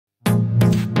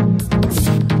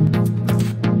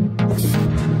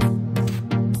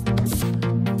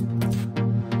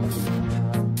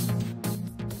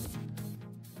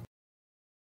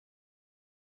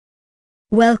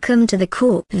Welcome to the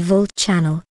CorpVault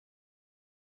channel.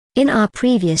 In our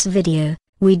previous video,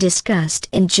 we discussed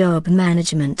in job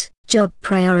management, job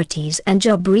priorities and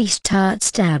job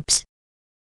restarts tabs.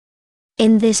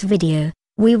 In this video,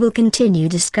 we will continue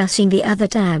discussing the other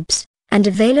tabs and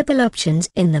available options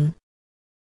in them.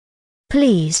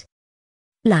 Please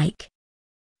like,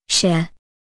 share,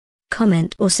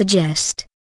 comment or suggest.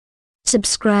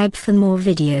 Subscribe for more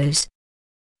videos.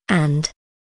 And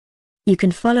you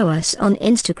can follow us on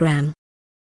Instagram.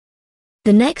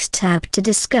 The next tab to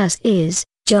discuss is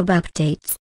Job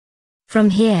Updates. From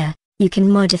here, you can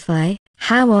modify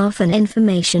how often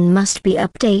information must be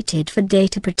updated for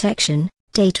data protection,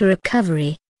 data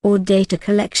recovery, or data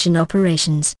collection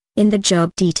operations in the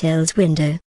Job Details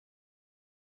window.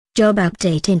 Job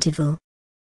Update Interval.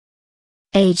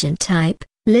 Agent Type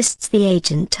lists the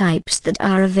agent types that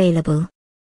are available.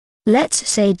 Let's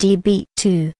say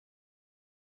DB2.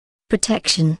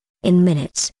 Protection, in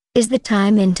minutes, is the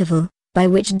time interval by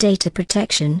which data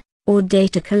protection, or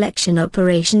data collection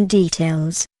operation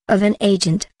details, of an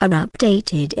agent are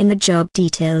updated in the Job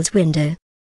Details window.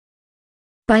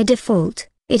 By default,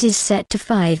 it is set to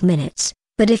 5 minutes,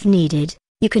 but if needed,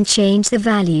 you can change the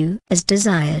value as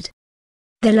desired.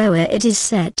 The lower it is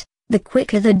set, the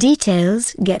quicker the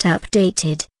details get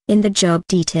updated in the Job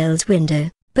Details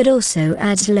window, but also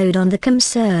adds load on the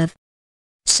CommServe.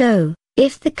 So,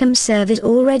 if the CommServe is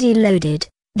already loaded,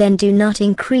 then do not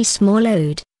increase more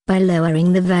load by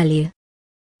lowering the value.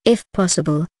 If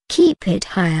possible, keep it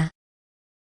higher.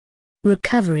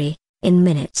 Recovery, in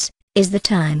minutes, is the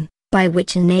time by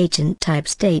which an agent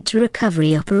type's data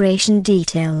recovery operation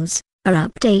details are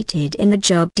updated in the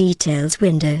Job Details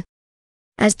window.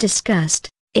 As discussed,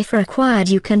 if required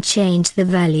you can change the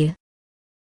value.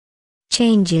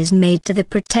 Changes made to the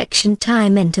protection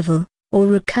time interval, or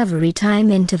recovery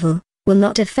time interval, will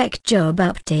not affect job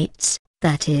updates,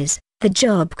 that is, the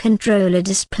job controller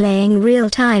displaying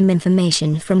real-time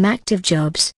information from active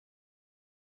jobs.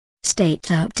 State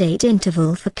Update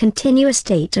Interval for Continuous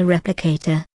Data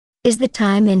Replicator is the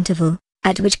time interval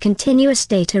at which Continuous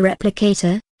Data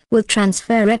Replicator will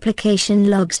transfer replication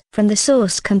logs from the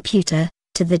source computer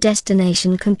to the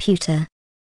destination computer.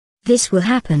 This will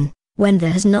happen when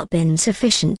there has not been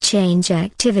sufficient change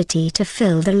activity to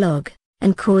fill the log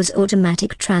and cause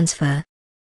automatic transfer.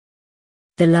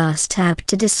 The last tab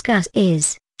to discuss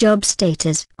is Job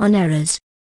Status on Errors.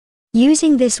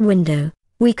 Using this window,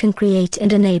 we can create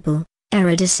and enable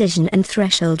error decision and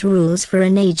threshold rules for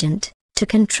an agent to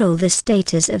control the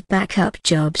status of backup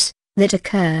jobs that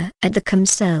occur at the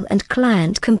CommCell and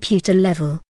client computer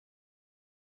level.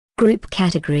 Group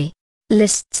Category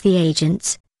lists the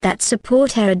agents that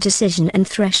support error decision and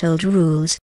threshold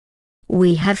rules.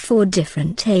 We have 4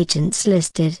 different agents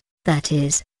listed, that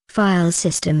is, File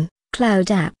System, Cloud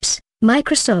Apps,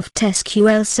 Microsoft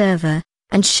SQL Server,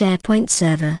 and SharePoint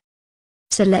Server.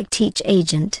 Select each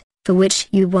agent for which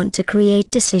you want to create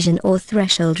decision or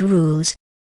threshold rules.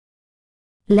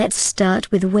 Let's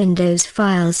start with Windows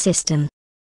File System.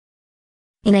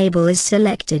 Enable is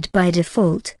selected by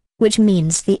default, which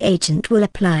means the agent will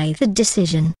apply the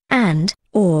decision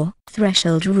and/or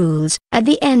threshold rules at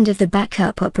the end of the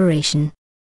backup operation.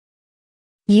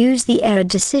 Use the error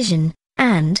decision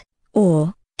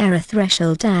and/or error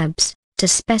threshold tabs to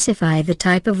specify the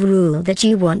type of rule that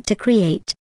you want to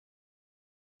create.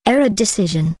 Error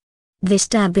decision. This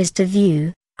tab is to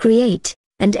view, create,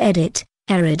 and edit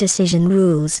error decision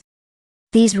rules.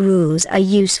 These rules are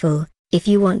useful if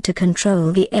you want to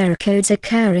control the error codes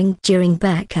occurring during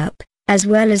backup, as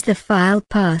well as the file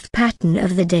path pattern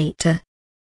of the data.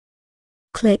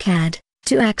 Click Add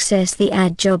to access the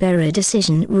Add Job Error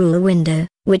Decision Rule window,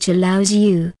 which allows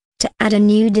you to add a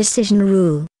new decision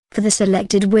rule for the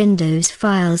selected Windows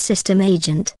File System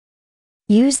agent.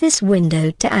 Use this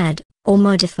window to add or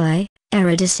modify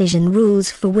error decision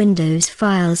rules for Windows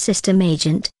File System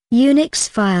agent, Unix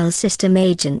File System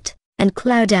agent, and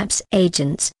Cloud Apps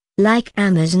agents, like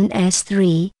Amazon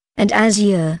S3 and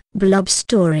Azure Blob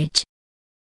Storage.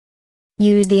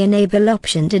 Use the Enable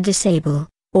option to disable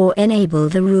or enable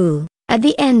the rule at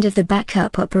the end of the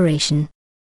backup operation.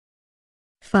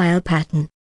 File Pattern.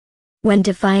 When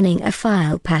defining a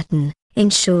file pattern,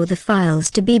 ensure the files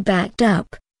to be backed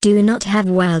up do not have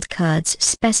wildcards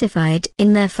specified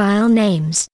in their file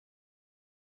names.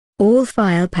 All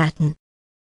File Pattern.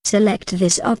 Select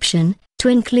this option to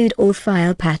include all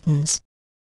file patterns.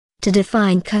 To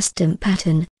define custom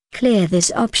pattern, clear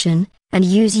this option and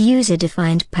use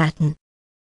user-defined pattern.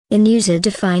 In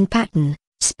user-defined pattern,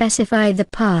 specify the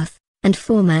path and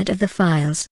format of the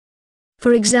files.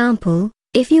 For example,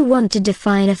 if you want to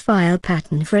define a file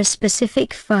pattern for a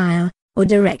specific file or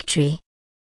directory,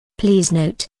 Please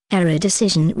note, error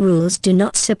decision rules do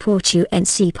not support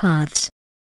UNC paths.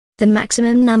 The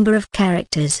maximum number of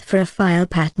characters for a file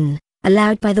pattern,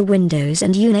 allowed by the Windows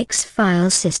and Unix file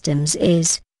systems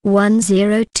is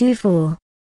 1024.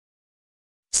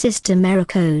 System error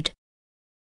code.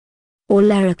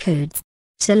 All error codes.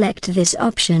 Select this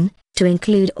option to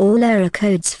include all error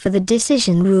codes for the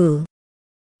decision rule.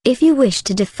 If you wish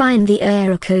to define the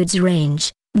error code's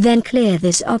range, then clear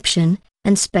this option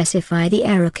and specify the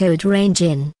error code range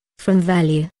in from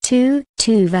value 2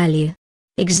 to value.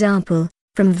 Example,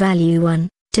 from value 1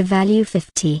 to value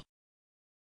 50.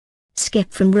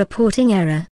 Skip from reporting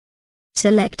error.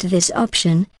 Select this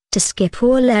option to skip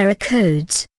all error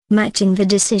codes, matching the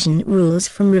decision rules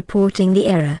from reporting the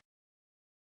error.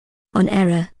 On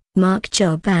error, mark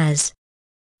job as.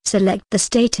 Select the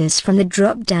status from the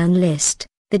drop-down list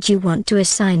that you want to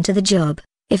assign to the job,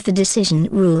 if the decision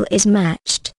rule is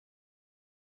matched.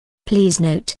 Please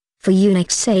note, for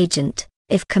Unix agent,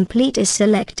 if complete is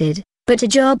selected, but a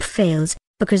job fails,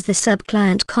 because the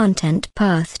subclient content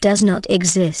path does not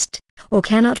exist, or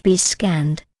cannot be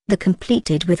scanned, the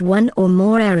completed with one or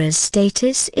more errors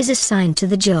status is assigned to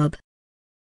the job.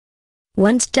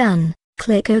 Once done,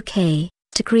 click OK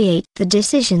to create the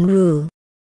decision rule.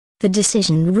 The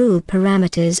decision rule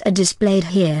parameters are displayed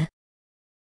here.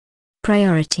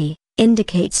 Priority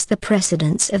indicates the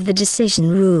precedence of the decision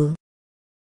rule.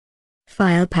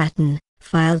 File pattern,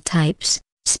 file types,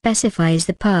 specifies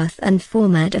the path and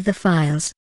format of the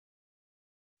files.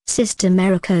 System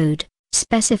error code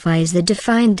specifies the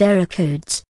defined error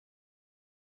codes.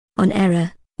 On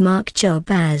error, mark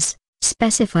job as,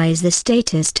 specifies the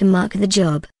status to mark the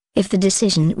job, if the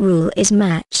decision rule is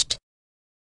matched.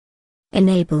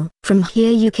 Enable. From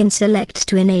here you can select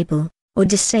to enable, or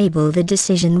disable the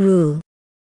decision rule.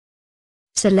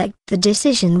 Select the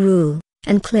decision rule,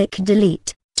 and click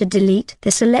delete, to delete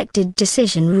the selected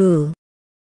decision rule.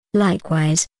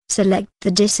 Likewise, select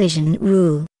the decision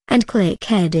rule, and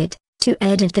click edit, to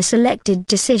edit the selected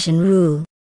decision rule.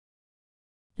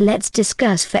 Let's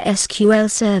discuss for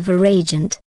SQL Server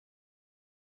agent.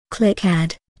 Click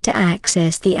Add, to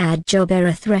access the Add Job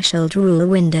Error Threshold Rule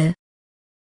window.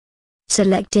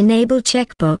 Select Enable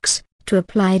checkbox, to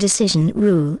apply decision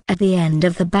rule at the end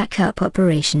of the backup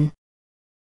operation.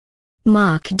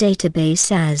 Mark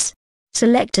database as.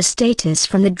 Select a status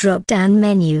from the drop-down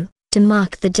menu, to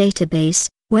mark the database,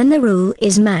 when the rule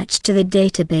is matched to the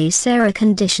database error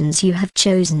conditions you have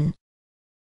chosen.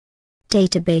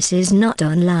 Database is not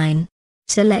online.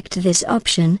 Select this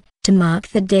option, to mark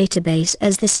the database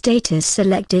as the status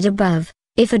selected above,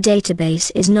 if a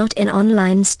database is not in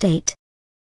online state.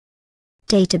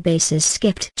 Database is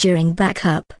skipped during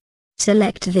backup.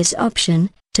 Select this option,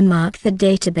 to mark the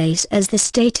database as the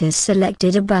status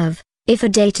selected above, if a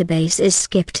database is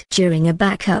skipped during a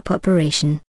backup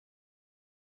operation.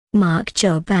 Mark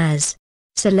job as.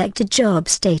 Select a job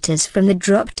status from the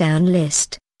drop-down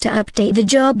list, to update the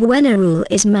job when a rule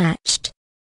is matched.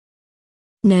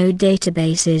 No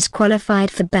database is qualified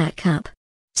for backup.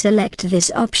 Select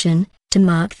this option, to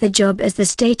mark the job as the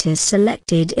status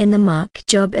selected in the Mark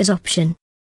Job As option.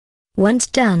 Once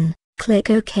done, click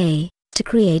OK, to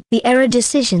create the error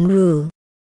decision rule.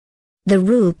 The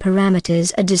rule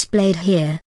parameters are displayed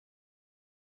here.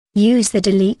 Use the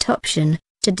delete option,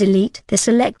 to delete the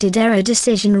selected error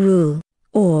decision rule,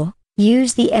 or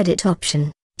use the edit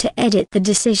option, to edit the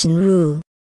decision rule.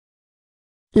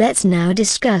 Let's now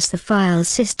discuss the file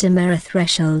system error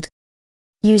threshold.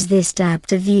 Use this tab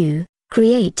to view,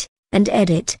 create, and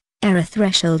edit error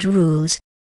threshold rules.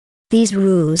 These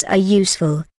rules are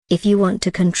useful if you want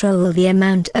to control the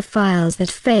amount of files that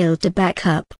fail to back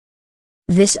up.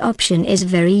 This option is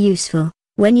very useful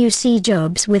when you see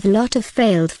jobs with lot of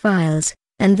failed files,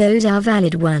 and those are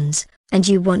valid ones, and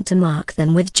you want to mark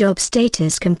them with job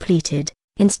status completed,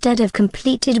 instead of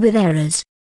completed with errors.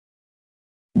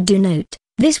 Do note,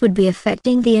 this would be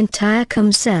affecting the entire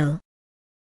COM cell.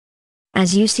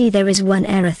 As you see, there is one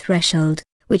error threshold,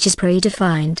 which is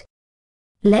predefined.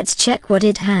 Let's check what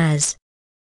it has.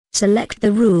 Select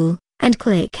the rule, and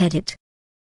click Edit.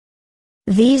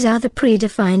 These are the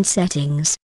predefined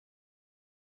settings.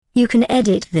 You can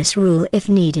edit this rule if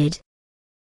needed.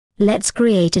 Let's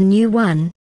create a new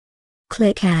one.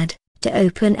 Click Add, to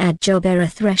open Add Job Error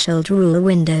Threshold Rule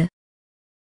window.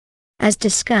 As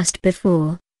discussed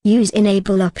before, use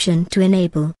Enable option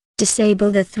to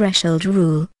disable the threshold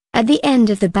rule, at the end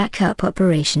of the backup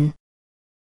operation.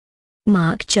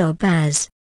 Mark job as.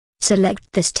 Select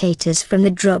the status from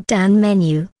the drop-down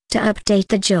menu, to update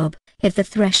the job, if the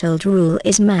threshold rule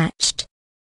is matched.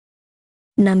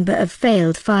 Number of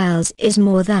failed files is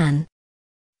more than.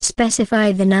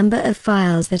 specify the number of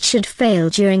files that should fail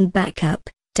during backup.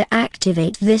 To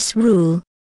activate this rule,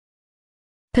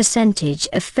 percentage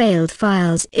of failed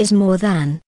files is more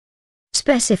than.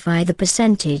 Specify the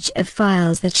percentage of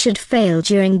files that should fail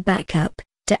during backup.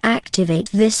 To activate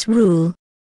this rule,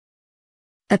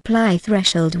 apply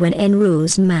threshold when n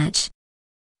rules match.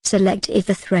 Select if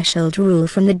the threshold rule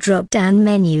from the drop-down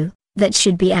menu that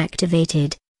should be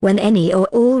activated when any or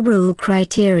all rule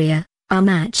criteria are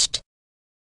matched.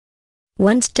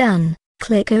 Once done,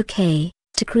 click OK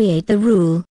to create the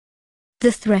rule.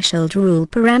 The threshold rule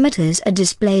parameters are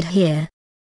displayed here.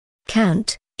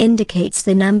 Count indicates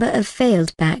the number of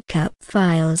failed backup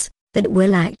files that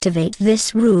will activate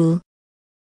this rule.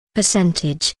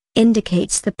 Percentage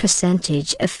indicates the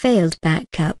percentage of failed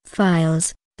backup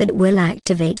files that will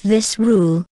activate this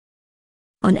rule.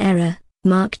 On error,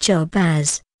 mark job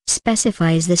as,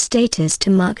 specifies the status to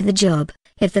mark the job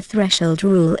if the threshold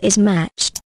rule is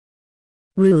matched.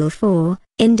 Rule 4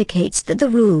 indicates that the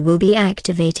rule will be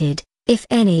activated if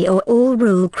any or all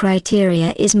rule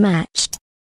criteria is matched.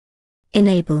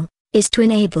 Enable is to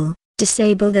enable,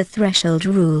 disable the threshold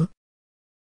rule.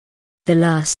 The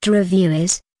last review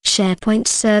is SharePoint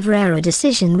Server Error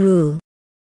Decision Rule.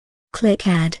 Click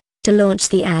Add to launch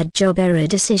the Add Job Error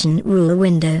Decision Rule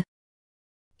window.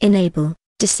 Enable,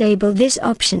 disable this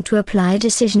option to apply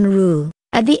decision rule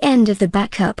at the end of the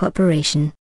backup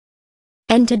operation.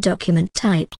 Enter document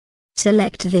type.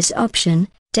 Select this option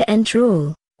to enter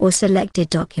all or selected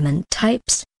document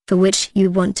types for which you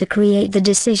want to create the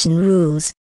decision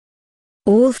rules.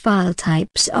 All file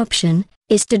types option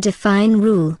is to define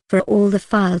rule for all the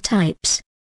file types.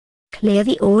 Clear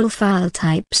the All File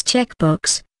Types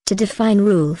checkbox to define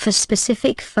rule for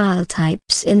specific file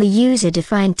types in the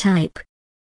user-defined type.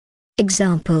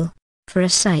 Example, for a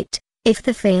site, if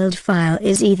the failed file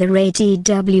is either a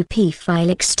DWP file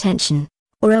extension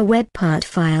or a web part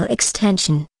file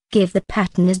extension, give the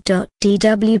pattern as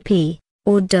 .dwp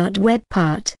or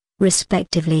 .webpart,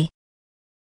 respectively.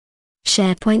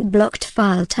 SharePoint blocked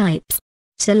file type.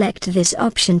 Select this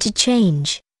option to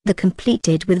change the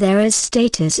completed with errors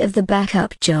status of the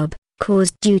backup job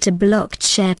caused due to blocked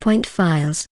SharePoint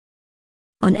files.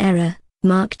 On error,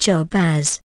 mark job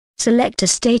as. Select a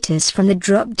status from the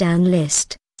drop-down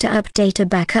list to update a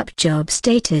backup job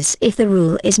status if the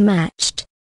rule is matched.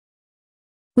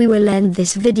 We will end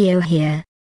this video here.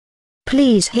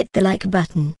 Please hit the like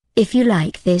button if you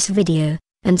like this video,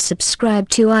 and subscribe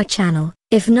to our channel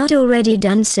if not already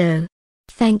done so.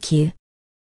 Thank you.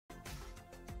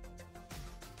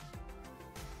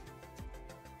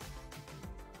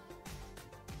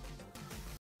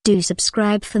 Do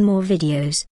subscribe for more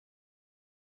videos.